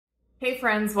Hey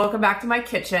friends, welcome back to my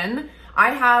kitchen.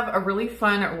 I have a really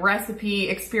fun recipe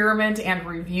experiment and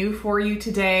review for you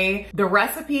today. The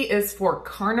recipe is for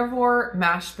carnivore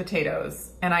mashed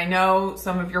potatoes. And I know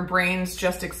some of your brains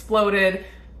just exploded.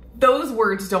 Those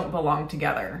words don't belong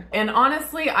together. And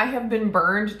honestly, I have been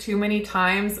burned too many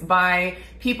times by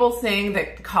people saying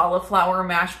that cauliflower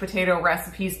mashed potato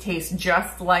recipes taste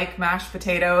just like mashed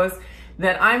potatoes,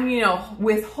 that I'm,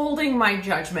 withholding my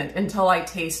judgment until I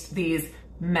taste these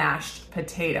mashed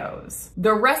potatoes.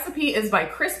 The recipe is by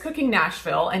Chris Cooking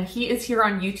Nashville, and he is here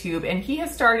on YouTube, and he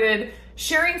has started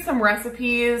sharing some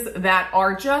recipes that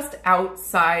are just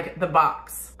outside the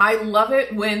box. I love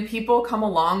it when people come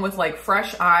along with like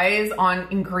fresh eyes on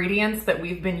ingredients that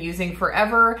we've been using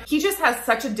forever. He just has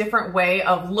such a different way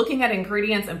of looking at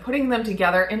ingredients and putting them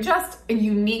together in just a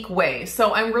unique way.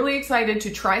 So I'm really excited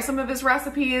to try some of his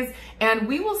recipes, and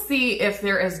we will see if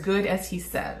they're as good as he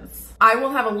says. I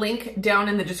will have a link down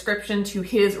in the description to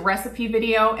his recipe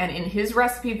video, and in his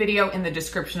recipe video, in the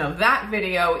description of that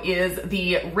video, is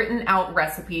the written out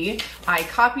recipe. I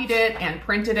copied it and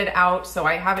printed it out, so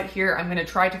I have it here. I'm gonna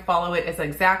try to follow it as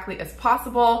exactly as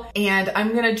possible, and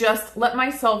I'm gonna just let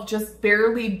myself just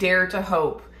barely dare to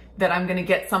hope that I'm gonna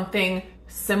get something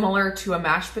similar to a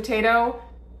mashed potato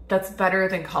that's better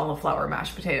than cauliflower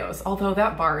mashed potatoes, although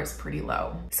that bar is pretty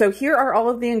low. So here are all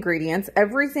of the ingredients.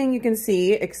 Everything you can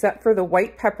see except for the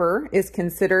white pepper is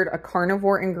considered a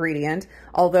carnivore ingredient,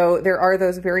 although there are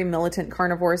those very militant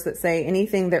carnivores that say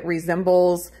anything that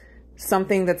resembles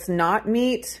something that's not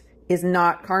meat is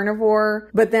not carnivore.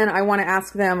 But then I want to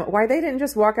ask them why they didn't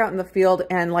just walk out in the field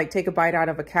and like take a bite out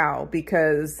of a cow,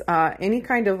 because any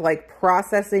kind of like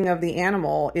processing of the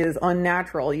animal is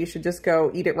unnatural. You should just go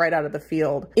eat it right out of the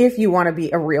field if you want to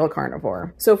be a real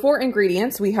carnivore. So for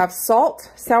ingredients, we have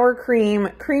salt, sour cream,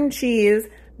 cream cheese,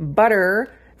 butter,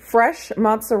 fresh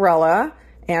mozzarella,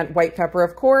 and white pepper,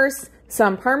 of course,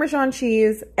 some Parmesan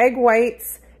cheese, egg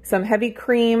whites, some heavy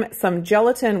cream, some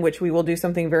gelatin, which we will do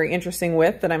something very interesting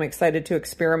with that I'm excited to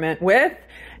experiment with,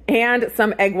 and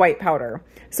some egg white powder.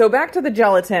 So back to the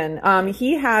gelatin.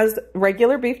 He has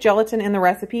regular beef gelatin in the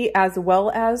recipe as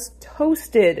well as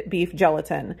toasted beef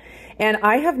gelatin. And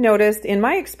I have noticed in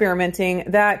my experimenting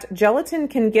that gelatin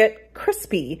can get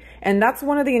crispy. And that's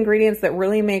one of the ingredients that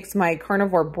really makes my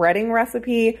carnivore breading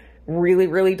recipe really,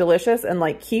 really delicious and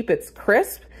like keep its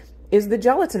crisp, is the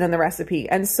gelatin in the recipe.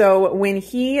 And so when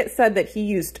he said that he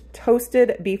used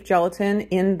toasted beef gelatin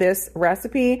in this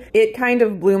recipe, it kind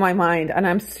of blew my mind. And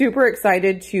I'm super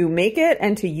excited to make it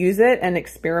and to use it and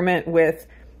experiment with,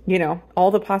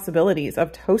 all the possibilities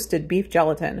of toasted beef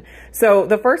gelatin. So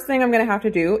the first thing I'm gonna have to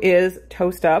do is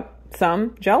toast up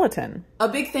some gelatin. A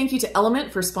big thank you to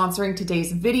Element for sponsoring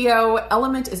today's video.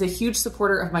 Element is a huge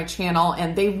supporter of my channel,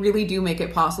 and they really do make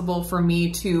it possible for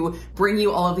me to bring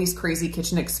you all of these crazy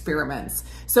kitchen experiments.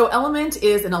 So Element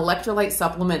is an electrolyte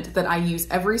supplement that I use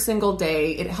every single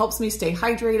day. It helps me stay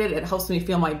hydrated. It helps me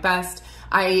feel my best.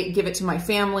 I give it to my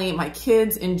family. My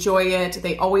kids enjoy it.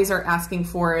 They always are asking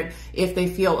for it if they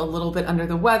feel a little bit under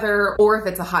the weather, or if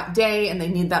it's a hot day and they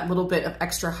need that little bit of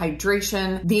extra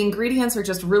hydration. The ingredients are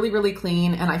just really, really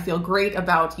clean, and I feel great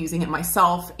about using it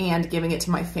myself and giving it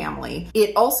to my family.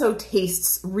 It also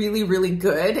tastes really, really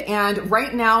good. And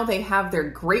right now they have their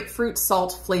grapefruit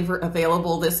salt flavor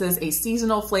available. This is a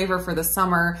seasonal flavor for the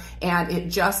summer, and it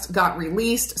just got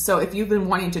released. So if you've been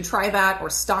wanting to try that or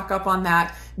stock up on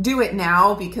that, do it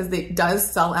now because it does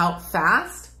sell out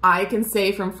fast. I can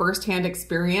say from firsthand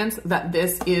experience that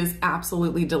this is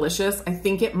absolutely delicious. I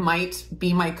think it might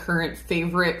be my current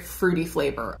favorite fruity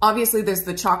flavor. Obviously, there's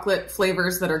the chocolate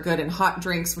flavors that are good in hot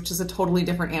drinks, which is a totally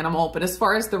different animal. But as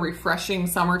far as the refreshing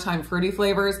summertime fruity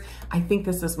flavors, I think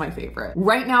this is my favorite.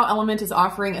 Right now, Element is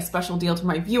offering a special deal to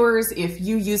my viewers. If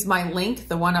you use my link,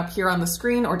 the one up here on the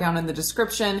screen or down in the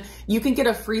description, you can get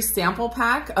a free sample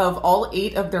pack of all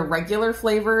 8 of their regular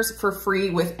flavors for free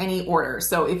with any order.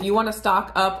 So if you want to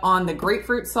stock up on the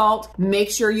grapefruit salt, make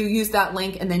sure you use that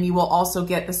link, and then you will also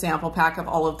get the sample pack of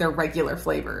all of their regular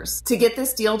flavors. To get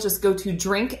this deal, just go to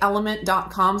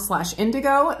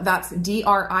drinkelement.com/indigo. That's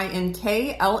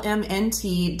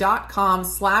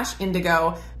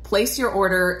drinklmnt.com/indigo. Place your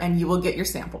order and you will get your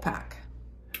sample pack.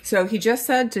 So he just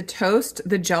said to toast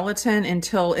the gelatin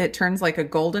until it turns like a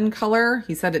golden color.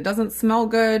 He said it doesn't smell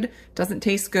good, doesn't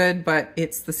taste good, but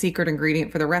it's the secret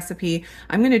ingredient for the recipe.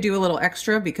 I'm gonna do a little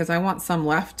extra because I want some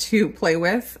left to play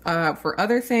with for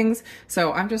other things.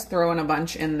 So I'm just throwing a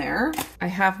bunch in there. I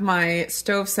have my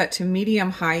stove set to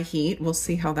medium-high heat. We'll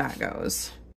see how that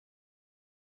goes.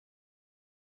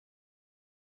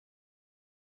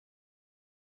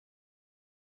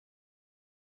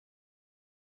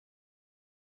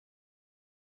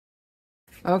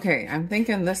 Okay, I'm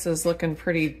thinking this is looking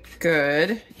pretty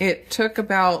good. It took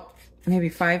about maybe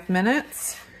 5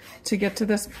 minutes to get to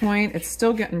this point. It's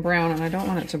still getting brown and I don't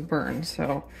want it to burn,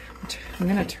 so I'm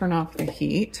gonna turn off the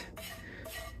heat.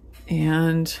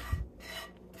 And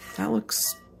that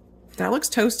looks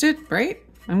toasted, right?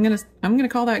 I'm gonna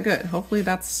call that good. Hopefully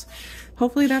that's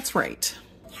right.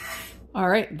 All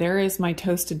right, there is my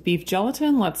toasted beef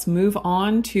gelatin. Let's move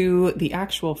on to the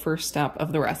actual first step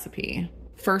of the recipe.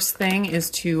 First thing is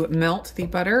to melt the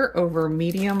butter over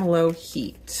medium-low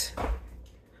heat.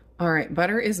 All right,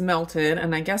 butter is melted,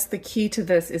 and I guess the key to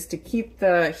this is to keep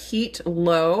the heat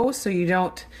low so you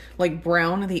don't like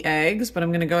brown the eggs, but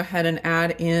I'm gonna go ahead and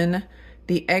add in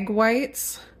the egg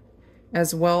whites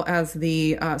as well as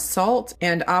the salt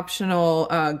and optional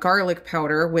garlic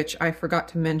powder, which I forgot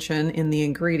to mention in the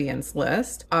ingredients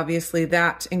list. Obviously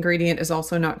that ingredient is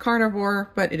also not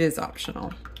carnivore, but it is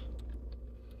optional.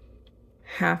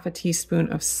 Half a teaspoon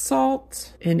of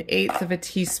salt, 1/8 of a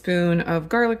teaspoon of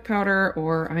garlic powder,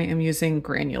 or I am using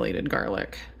granulated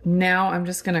garlic. Now I'm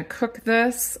just gonna cook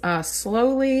this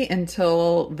slowly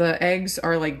until the eggs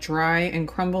are like dry and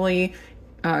crumbly,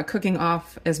 cooking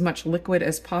off as much liquid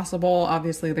as possible.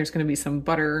 Obviously there's gonna be some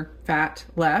butter fat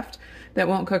left that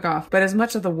won't cook off, but as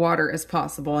much of the water as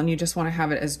possible, and you just wanna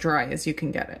have it as dry as you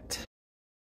can get it.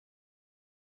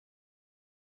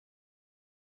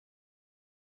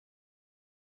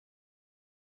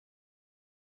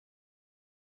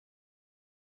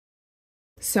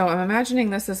 So I'm imagining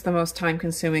this is the most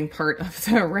time-consuming part of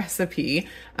the recipe.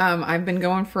 I've been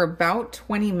going for about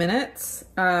 20 minutes,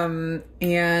 and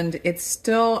I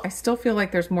still feel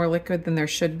like there's more liquid than there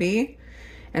should be.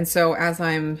 And so as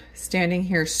I'm standing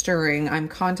here stirring, I'm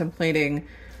contemplating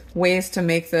ways to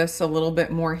make this a little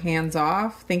bit more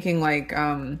hands-off, thinking like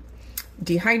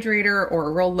dehydrator or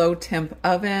a real low temp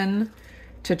oven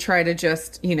to try to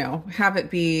just, you know, have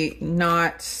it be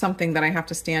not something that I have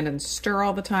to stand and stir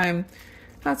all the time.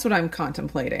 That's what I'm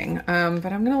contemplating. But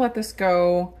I'm gonna let this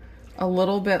go a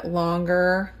little bit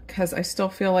longer because I still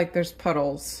feel like there's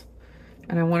puddles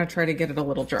and I wanna try to get it a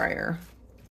little drier.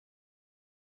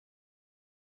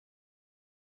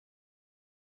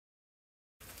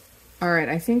 All right,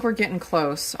 I think we're getting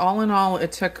close. All in all,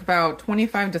 it took about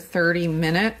 25 to 30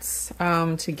 minutes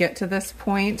to get to this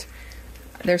point.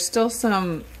 There's still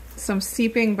some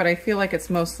seeping, but I feel like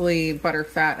it's mostly butter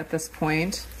fat at this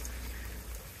point.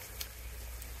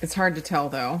 It's hard to tell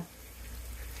though.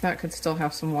 That could still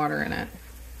have some water in it.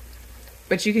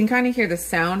 But you can kind of hear the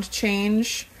sound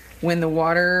change when the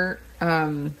water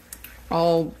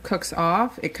all cooks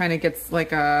off. It kind of gets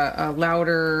like a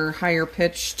louder, higher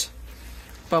pitched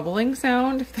bubbling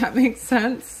sound, if that makes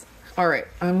sense. All right,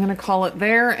 I'm gonna call it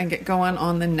there and get going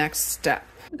on the next step.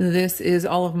 This is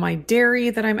all of my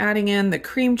dairy that I'm adding in, the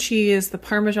cream cheese, the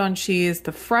Parmesan cheese,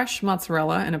 the fresh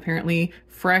mozzarella, and apparently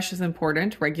fresh is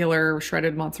important. Regular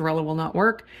shredded mozzarella will not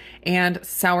work, and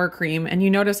sour cream. And you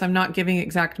notice I'm not giving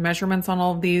exact measurements on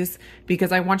all of these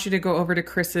because I want you to go over to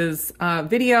Chris's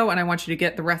video and I want you to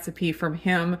get the recipe from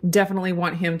him. Definitely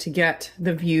want him to get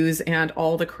the views and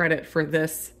all the credit for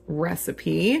this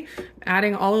recipe.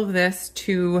 Adding all of this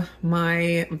to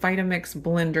my Vitamix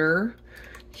blender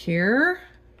here.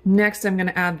 Next, I'm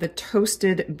gonna add the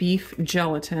toasted beef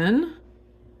gelatin,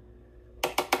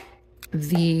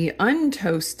 the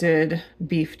untoasted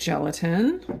beef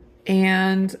gelatin,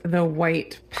 and the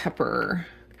white pepper.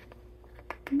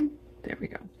 There we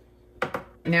go.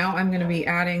 Now I'm gonna be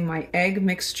adding my egg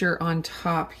mixture on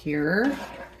top here,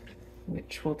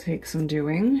 which will take some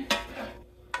doing.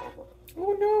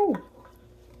 Oh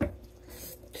no!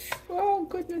 Oh,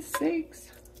 goodness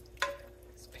sakes.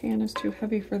 This pan is too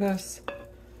heavy for this.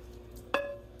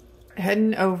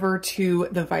 Heading over to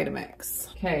the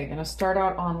Vitamix. Okay, gonna start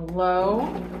out on low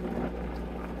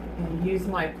and use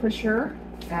my pusher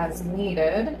as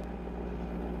needed.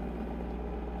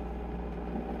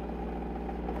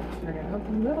 Turn it up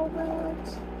a little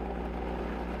bit.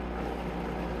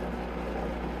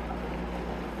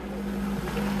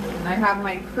 And I have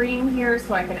my cream here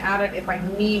so I can add it if I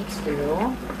need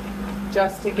to,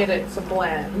 just to get it to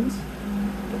blend.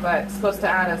 But it's supposed to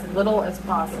add as little as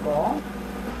possible.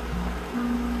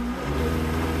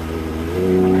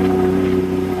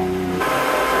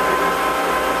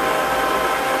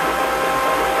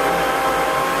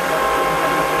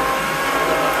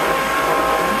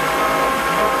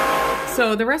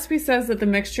 So the recipe says that the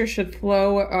mixture should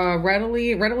flow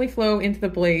readily flow into the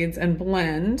blades and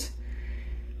blend.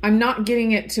 I'm not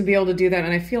getting it to be able to do that,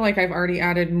 and I feel like I've already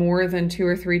added more than 2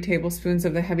 or 3 tablespoons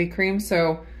of the heavy cream,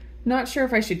 so not sure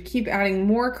if I should keep adding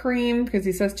more cream because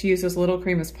he says to use as little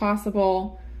cream as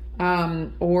possible,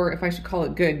 or if I should call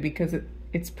it good because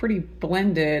it's pretty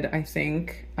blended, I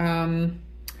think. Trying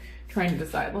to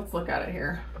decide. Let's look at it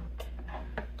here.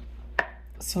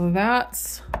 So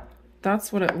that's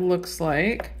what it looks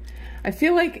like. I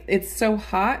feel like it's so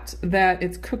hot that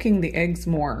it's cooking the eggs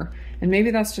more. And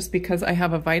maybe that's just because I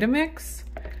have a Vitamix.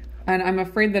 And I'm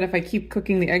afraid that if I keep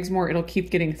cooking the eggs more, it'll keep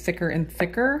getting thicker and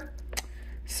thicker.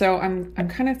 So I'm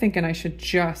kind of thinking I should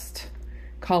just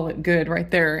call it good right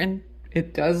there. And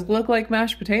it does look like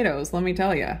mashed potatoes, let me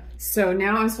tell you. So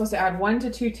now I'm supposed to add 1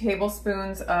 to 2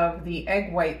 tablespoons of the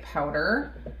egg white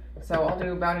powder. So I'll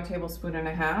do about 1.5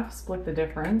 tablespoons, split the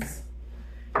difference.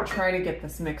 Try to get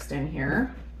this mixed in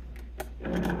here.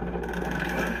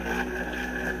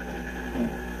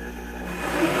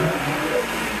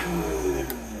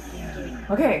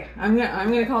 Okay, I'm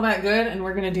gonna call that good, and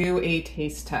we're gonna do a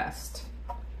taste test.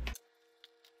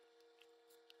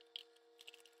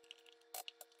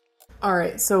 All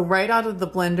right, so right out of the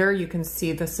blender, you can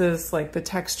see this is like the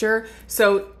texture.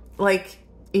 So like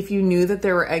if you knew that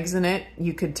there were eggs in it,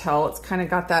 you could tell it's kind of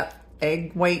got that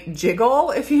egg white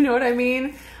jiggle, if you know what I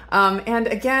mean. And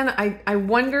again, I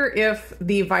wonder if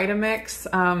the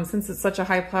Vitamix, since it's such a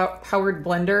high powered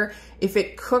blender, if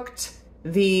it cooked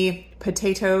the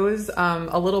potatoes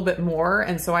a little bit more,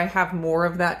 and so I have more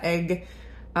of that egg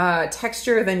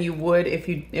texture than you would if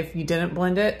you didn't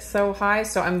blend it so high.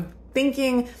 So I'm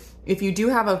thinking if you do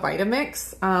have a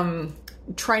Vitamix,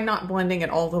 try not blending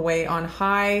it all the way on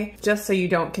high, just so you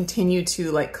don't continue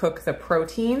to like cook the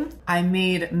protein. I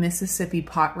made Mississippi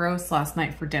pot roast last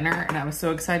night for dinner, and I was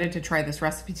so excited to try this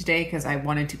recipe today because I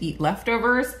wanted to eat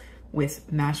leftovers with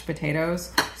mashed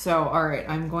potatoes. So, all right,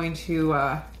 I'm going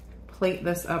to plate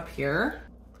this up here.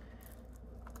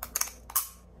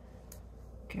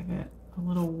 Give it a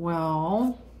little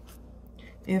well,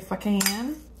 if I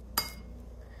can.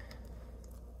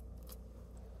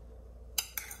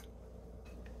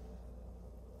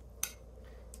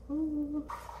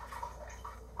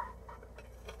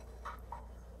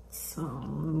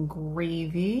 Some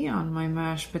gravy on my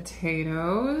mashed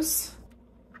potatoes.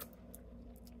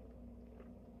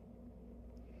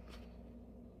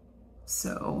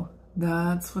 So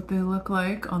that's what they look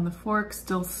like on the fork,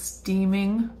 still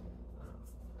steaming.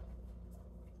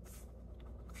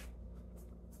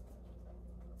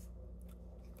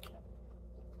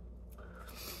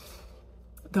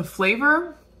 The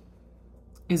flavor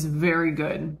is very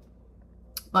good.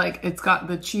 Like, it's got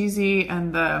the cheesy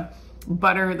and the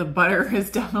butter. The butter is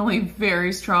definitely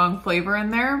very strong flavor in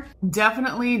there.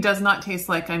 Definitely does not taste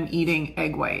like I'm eating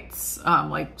egg whites,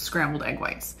 like scrambled egg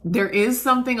whites. There is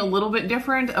something a little bit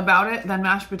different about it than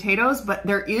mashed potatoes, but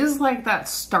there is like that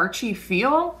starchy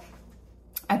feel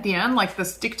at the end, like the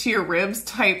stick to your ribs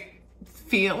type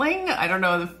feeling. I don't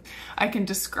know if I can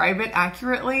describe it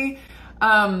accurately.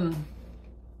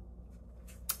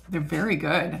 They're very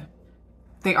good.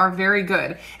 They are very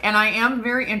good. And I am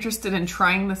very interested in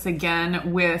trying this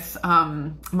again with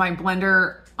my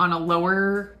blender on a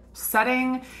lower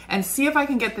setting and see if I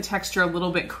can get the texture a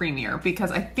little bit creamier,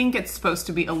 because I think it's supposed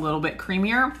to be a little bit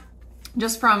creamier.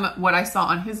 Just from what I saw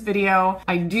on his video,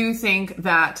 I do think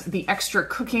that the extra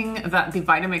cooking that the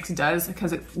Vitamix does,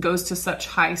 because it goes to such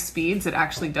high speeds, it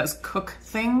actually does cook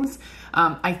things.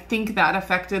 I think that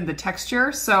affected the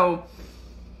texture. So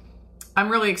I'm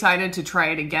really excited to try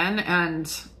it again,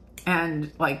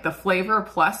 and like the flavor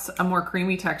plus a more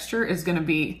creamy texture is gonna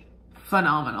be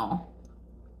phenomenal.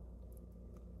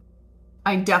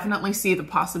 I definitely see the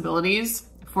possibilities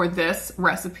for this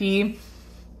recipe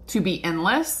to be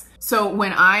endless. So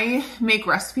when I make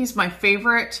recipes, my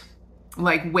favorite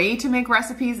like way to make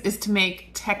recipes is to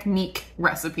make technique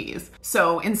recipes.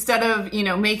 So instead of, you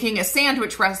know, making a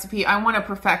sandwich recipe, I want to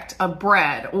perfect a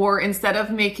bread. Or instead of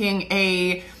making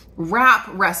a wrap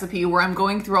recipe where I'm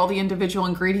going through all the individual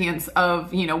ingredients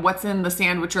of, you know, what's in the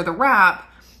sandwich or the wrap,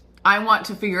 I want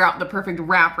to figure out the perfect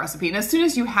wrap recipe. And as soon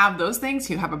as you have those things,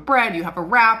 you have a bread, you have a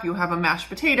wrap, you have a mashed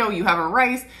potato, you have a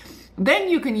rice, then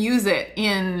you can use it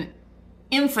in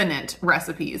infinite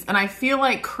recipes. And I feel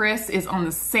like Chris is on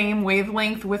the same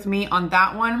wavelength with me on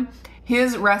that one.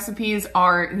 His recipes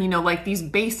are, you know, like these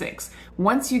basics.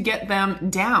 Once you get them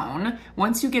down,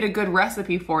 once you get a good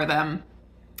recipe for them,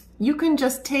 you can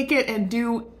just take it and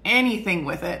do anything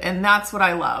with it. And that's what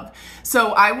I love.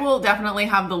 So I will definitely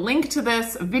have the link to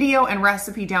this video and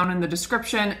recipe down in the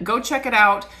description. Go check it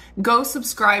out. Go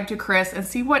subscribe to Chris and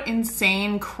see what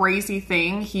insane, crazy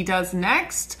thing he does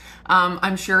next.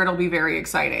 I'm sure it'll be very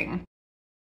exciting.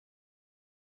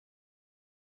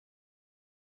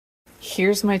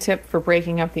 Here's my tip for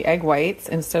breaking up the egg whites.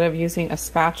 Instead of using a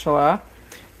spatula,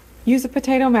 use a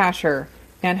potato masher.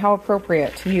 And how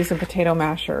appropriate to use a potato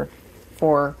masher.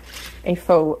 for a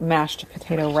faux mashed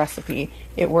potato recipe.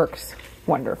 It works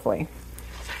wonderfully.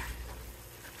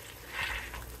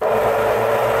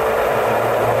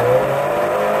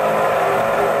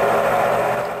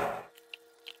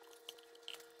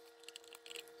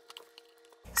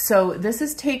 So this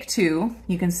is take two.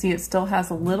 You can see it still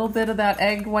has a little bit of that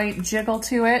egg white jiggle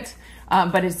to it,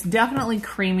 but it's definitely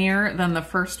creamier than the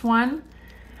first one.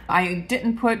 I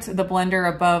didn't put the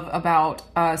blender above about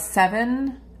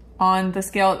 7 on the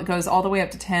scale. It goes all the way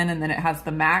up to 10, and then it has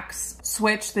the max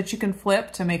switch that you can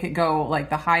flip to make it go like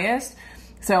the highest.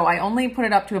 So I only put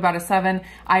it up to about a 7.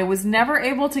 I was never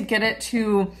able to get it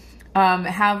to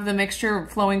have the mixture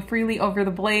flowing freely over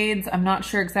the blades. I'm not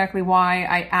sure exactly why.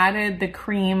 I added the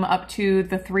cream up to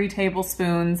the 3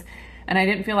 tablespoons, and I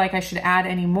didn't feel like I should add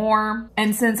any more.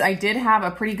 And since I did have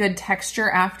a pretty good texture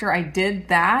after I did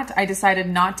that, I decided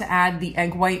not to add the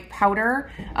egg white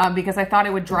powder because I thought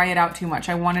it would dry it out too much.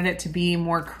 I wanted it to be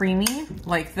more creamy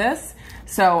like this.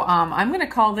 So I'm gonna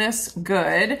call this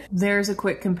good. There's a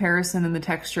quick comparison in the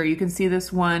texture. You can see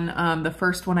this one, the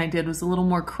first one I did was a little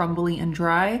more crumbly and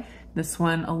dry. This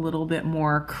one a little bit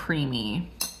more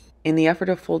creamy. In the effort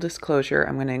of full disclosure,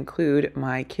 I'm going to include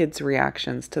my kids'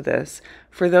 reactions to this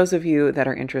for those of you that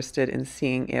are interested in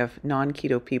seeing if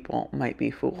non-keto people might be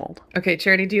fooled. Okay,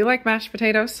 Charity, do you like mashed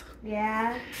potatoes?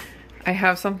 Yeah. I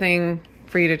have something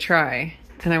for you to try,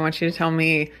 and I want you to tell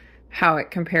me how it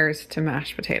compares to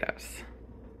mashed potatoes.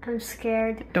 I'm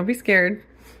scared. Don't be scared.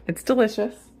 It's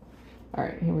delicious. All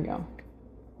right, here we go.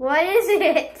 What is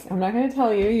it? I'm not going to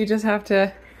tell you. You just have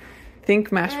to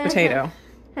think mashed potato.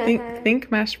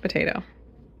 Think mashed potato.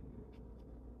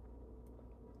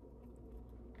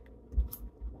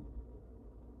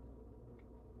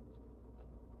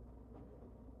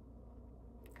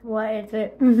 What is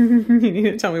it? You need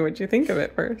to tell me what you think of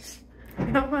it first. I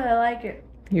don't really like it.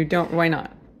 You don't? Why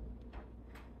not?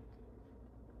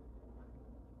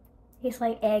 Tastes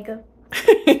like egg.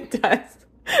 It does.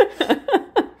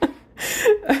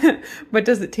 But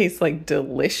does it taste like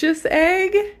delicious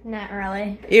egg? Not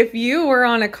really. If you were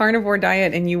on a carnivore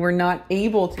diet and you were not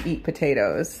able to eat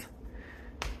potatoes,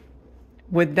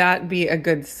 would that be a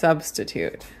good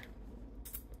substitute?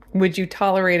 Would you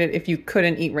tolerate it if you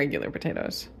couldn't eat regular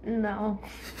potatoes? No.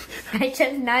 I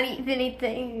just not eat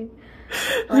anything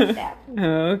like that.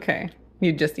 Okay.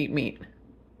 You'd just eat meat?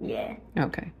 Yeah.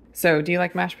 Okay. So do you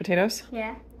like mashed potatoes?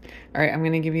 Yeah. All right, I'm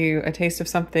going to give you a taste of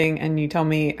something and you tell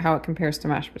me how it compares to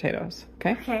mashed potatoes,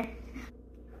 okay? Okay.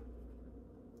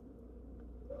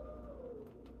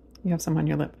 You have some on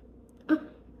your lip.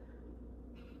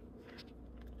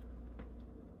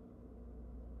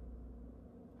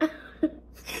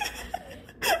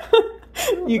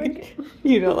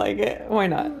 You don't like it? Why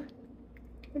not?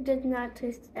 It does not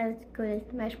taste as good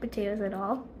as mashed potatoes at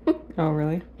all. Oh,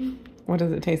 really? What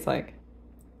does it taste like?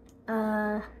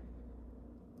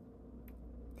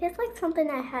 Tastes like something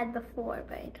I had before,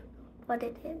 but I don't know what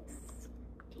it is.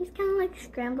 Tastes kind of like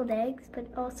scrambled eggs, but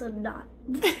also not.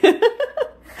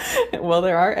 Well,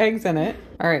 there are eggs in it.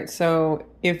 All right, so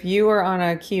if you were on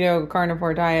a keto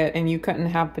carnivore diet and you couldn't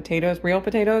have potatoes, real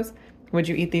potatoes, would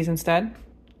you eat these instead?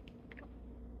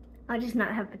 I'll just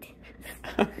not have potatoes.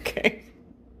 Okay.